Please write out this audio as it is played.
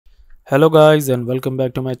Hello guys and welcome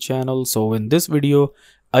back to my channel. So in this video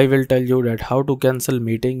I will tell you that how to cancel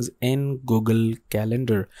meetings in Google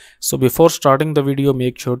Calendar. So before starting the video,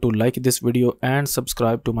 make sure to like this video and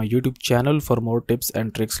subscribe to my YouTube channel for more tips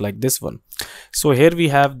and tricks like this one. So here we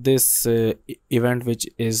have this event which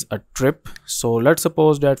is a trip. So let's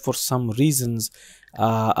suppose that for some reasons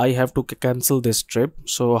I have to cancel this trip.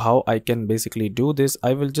 So how I can basically do this,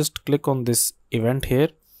 I will just click on this event here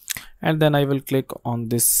and then I will click on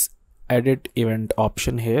this edit event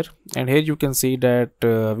option here, and here you can see that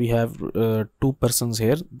we have two persons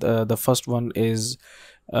here. The first one is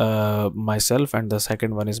myself and the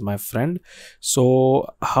second one is my friend.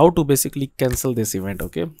 So how to basically cancel this event?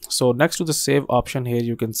 Okay, so next to the save option here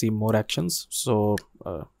you can see more actions. So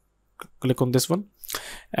click on this one,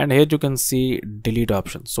 and here you can see delete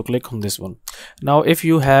option. So click on this one. Now if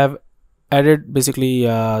you have added basically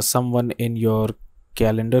someone in your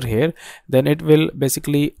calendar here, then it will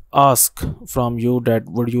basically ask from you that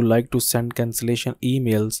would you like to send cancellation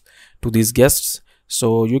emails to these guests.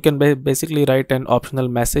 So you can basically write an optional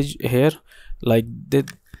message here like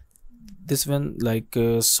this one, like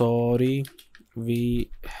sorry, we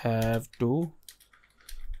have to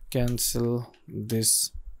cancel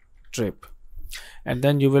this trip, and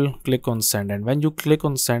then you will click on send. And when you click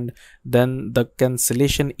on send, then the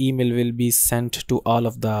cancellation email will be sent to all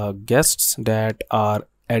of the guests that are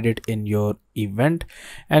added in your event,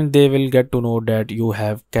 and they will get to know that you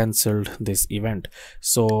have cancelled this event.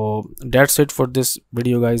 So that's it for this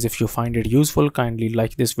video guys. If you find it useful, kindly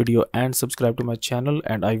like this video and subscribe to my channel,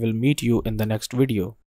 and I will meet you in the next video.